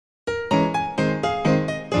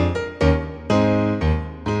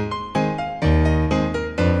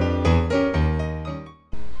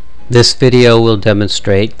This video will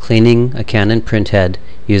demonstrate cleaning a Canon printhead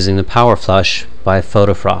using the Powerflush by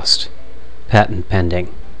PhotoFrost. Patent pending.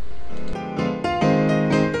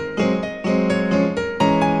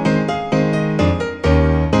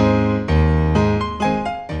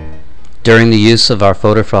 During the use of our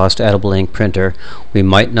PhotoFrost edible ink printer, we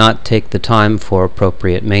might not take the time for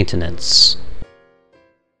appropriate maintenance.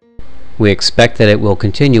 We expect that it will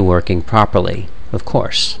continue working properly, of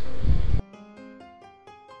course,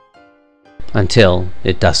 until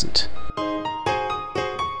it doesn't.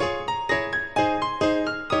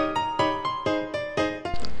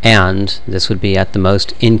 And this would be at the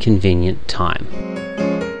most inconvenient time.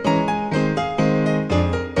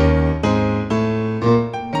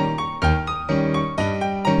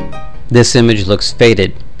 This image looks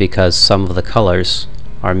faded because some of the colors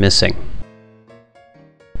are missing.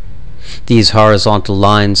 These horizontal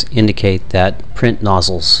lines indicate that print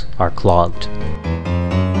nozzles are clogged.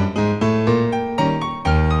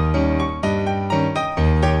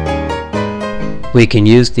 We can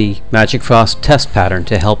use the Magic Frost test pattern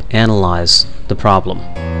to help analyze the problem.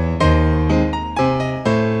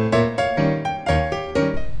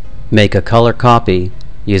 Make a color copy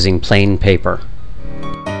using plain paper.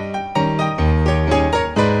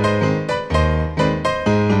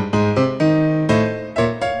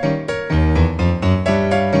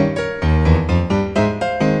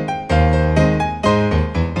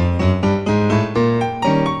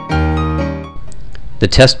 The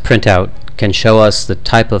test printout can show us the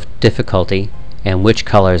type of difficulty and which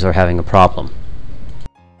colors are having a problem.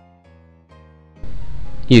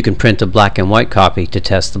 You can print a black and white copy to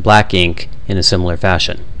test the black ink in a similar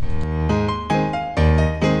fashion.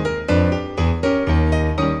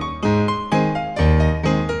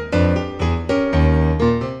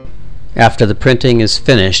 After the printing is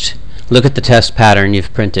finished, look at the test pattern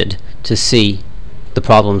you've printed to see the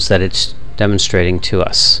problems that it's demonstrating to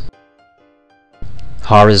us.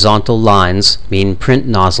 Horizontal lines mean print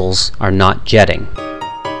nozzles are not jetting.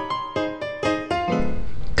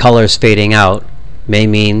 Colors fading out may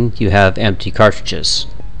mean you have empty cartridges.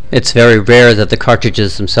 It's very rare that the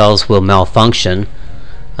cartridges themselves will malfunction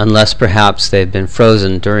unless perhaps they've been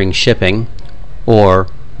frozen during shipping or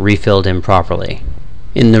refilled improperly.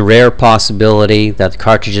 In the rare possibility that the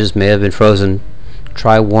cartridges may have been frozen,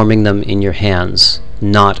 try warming them in your hands,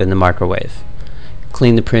 not in the microwave.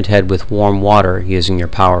 Clean the printhead with warm water using your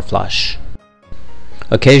Powerflush.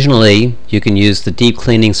 Occasionally, you can use the deep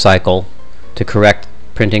cleaning cycle to correct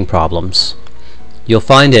printing problems. You'll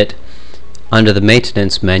find it under the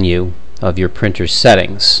maintenance menu of your printer's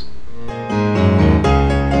settings.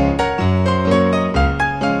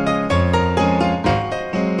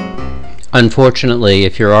 Unfortunately,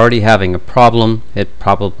 if you're already having a problem, it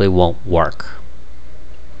probably won't work.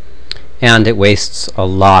 And it wastes a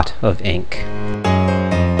lot of ink.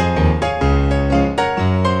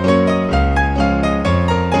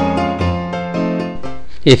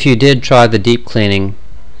 If you did try the deep cleaning,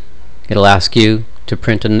 it'll ask you to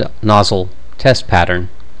print a nozzle test pattern,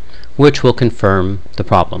 which will confirm the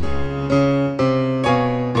problem.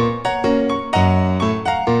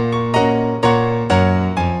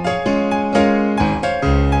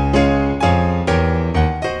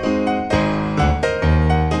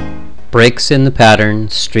 Breaks in the pattern,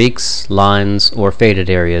 streaks, lines, or faded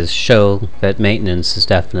areas show that maintenance is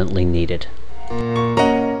definitely needed.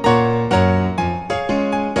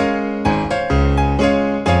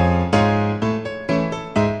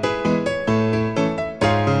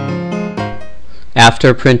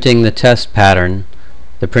 After printing the test pattern,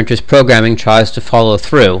 the printer's programming tries to follow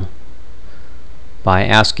through by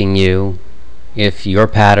asking you if your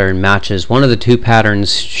pattern matches one of the two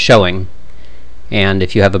patterns showing, and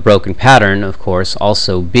if you have a broken pattern, of course,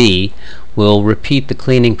 also B will repeat the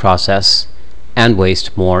cleaning process and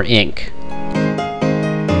waste more ink.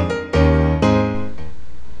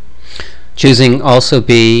 Choosing also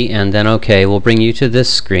B and then OK will bring you to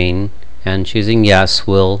this screen, and choosing Yes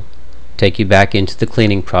will take you back into the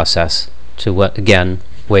cleaning process to again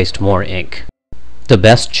waste more ink. The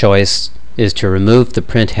best choice is to remove the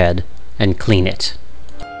printhead and clean it.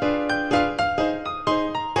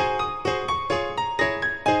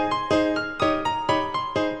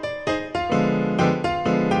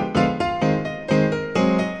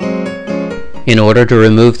 In order to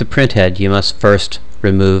remove the printhead, you must first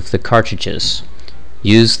remove the cartridges.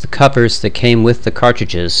 Use the covers that came with the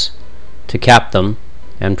cartridges to cap them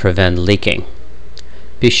and prevent leaking.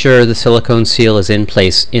 Be sure the silicone seal is in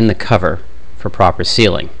place in the cover for proper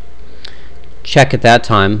sealing. Check at that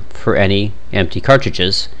time for any empty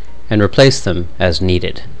cartridges and replace them as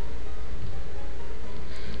needed.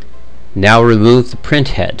 Now remove the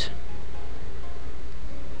printhead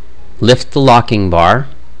Lift the locking bar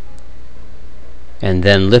and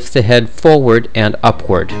then lift the head forward and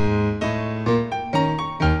upward.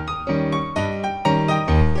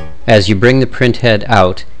 As you bring the print head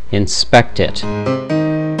out, inspect it.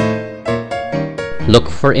 Look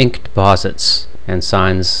for ink deposits and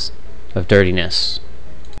signs of dirtiness.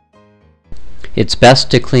 It's best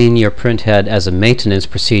to clean your print head as a maintenance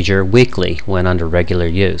procedure weekly when under regular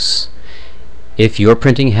use. If your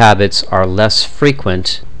printing habits are less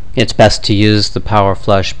frequent, it's best to use the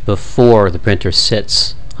Powerflush before the printer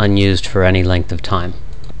sits unused for any length of time.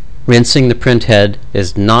 Rinsing the print head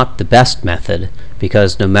is not the best method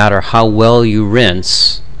because no matter how well you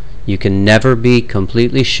rinse, you can never be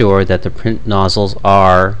completely sure that the print nozzles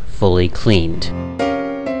are fully cleaned.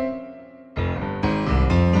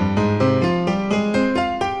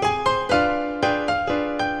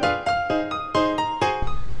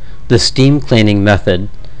 The steam cleaning method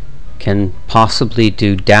can possibly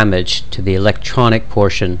do damage to the electronic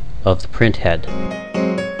portion of the print head.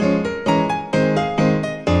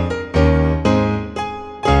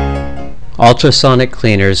 Ultrasonic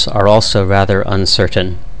cleaners are also rather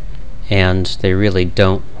uncertain, and they really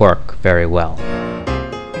don't work very well.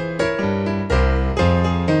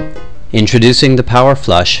 Introducing the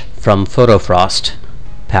Powerflush from PhotoFrost,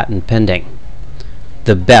 patent pending.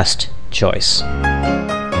 The best choice.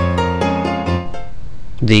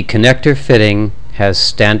 The connector fitting has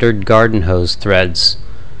standard garden hose threads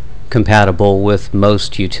compatible with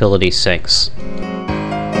most utility sinks.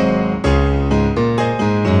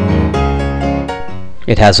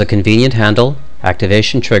 It has a convenient handle,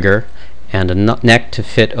 activation trigger, and a neck to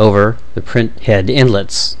fit over the print head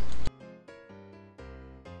inlets.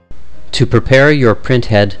 To prepare your print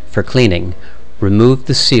head for cleaning, remove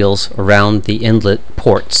the seals around the inlet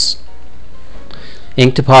ports.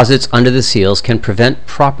 Ink deposits under the seals can prevent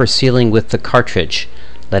proper sealing with the cartridge,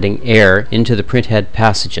 letting air into the printhead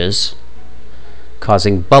passages,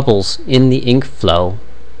 causing bubbles in the ink flow,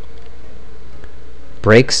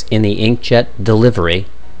 breaks in the inkjet delivery,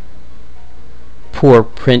 poor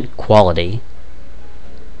print quality,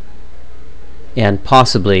 and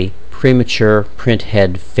possibly premature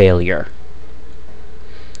printhead failure.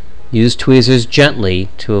 Use tweezers gently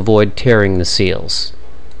to avoid tearing the seals.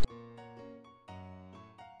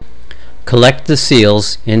 Collect the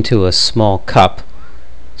seals into a small cup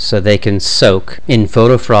so they can soak in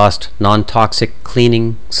PhotoFrost non-toxic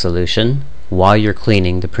cleaning solution while you're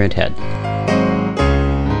cleaning the printhead.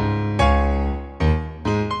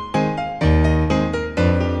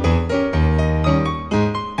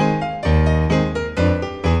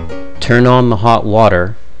 Turn on the hot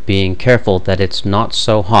water, being careful that it's not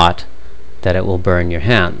so hot that it will burn your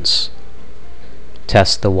hands.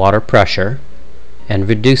 Test the water pressure and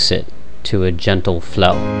reduce it to a gentle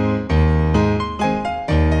flow.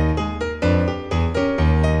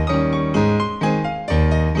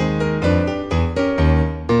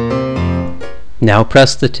 Now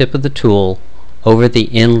press the tip of the tool over the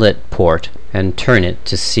inlet port and turn it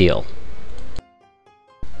to seal.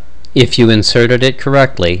 If you inserted it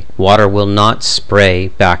correctly, water will not spray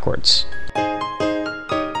backwards.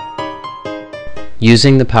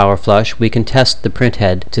 Using the Powerflush, we can test the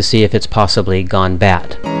printhead to see if it's possibly gone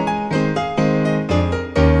bad.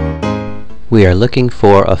 We are looking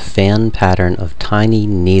for a fan pattern of tiny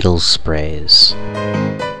needle sprays.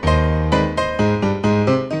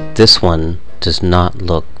 This one does not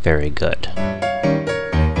look very good.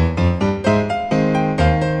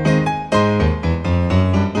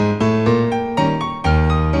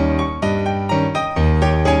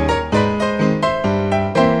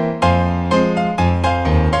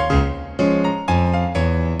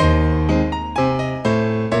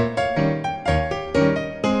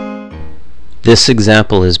 This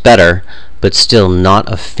example is better, but still not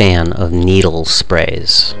a fan of needle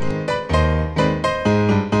sprays.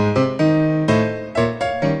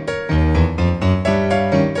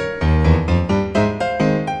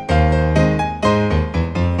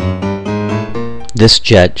 This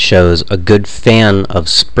jet shows a good fan of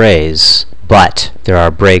sprays, but there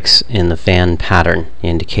are breaks in the fan pattern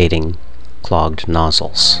indicating clogged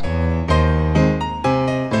nozzles.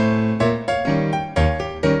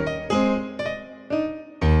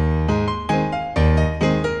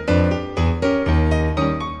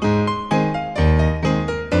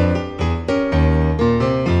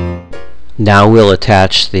 Now we'll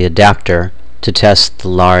attach the adapter to test the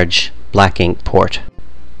large black ink port.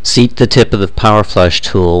 Seat the tip of the Powerflush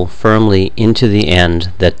tool firmly into the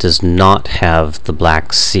end that does not have the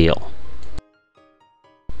black seal.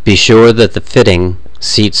 Be sure that the fitting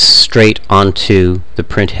seats straight onto the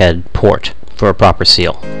printhead port for a proper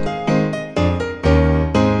seal.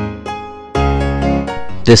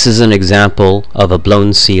 This is an example of a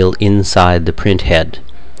blown seal inside the print head.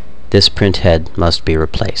 This print head must be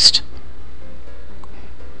replaced.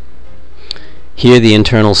 Here the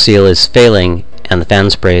internal seal is failing and the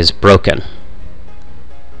fan spray is broken.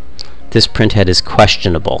 This print head is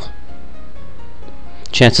questionable.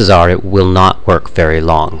 Chances are it will not work very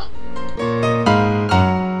long.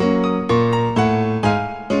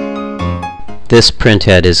 This print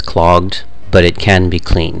head is clogged, but it can be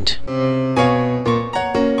cleaned.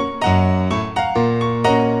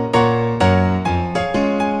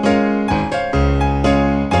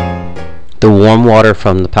 The warm water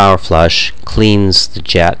from the Powerflush cleans the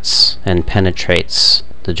jets and penetrates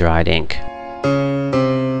the dried ink.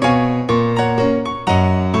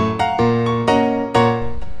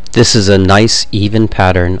 This is a nice even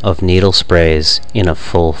pattern of needle sprays in a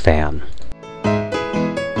full fan.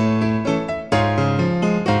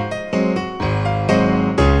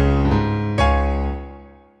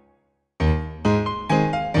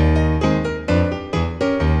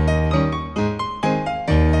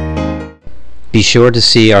 Be sure to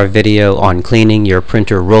see our video on cleaning your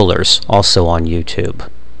printer rollers, also on YouTube.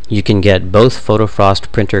 You can get both PhotoFrost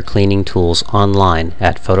printer cleaning tools online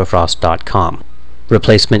at PhotoFrost.com.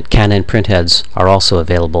 Replacement Canon printheads are also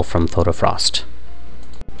available from PhotoFrost.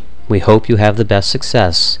 We hope you have the best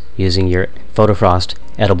success using your PhotoFrost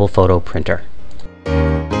edible photo printer.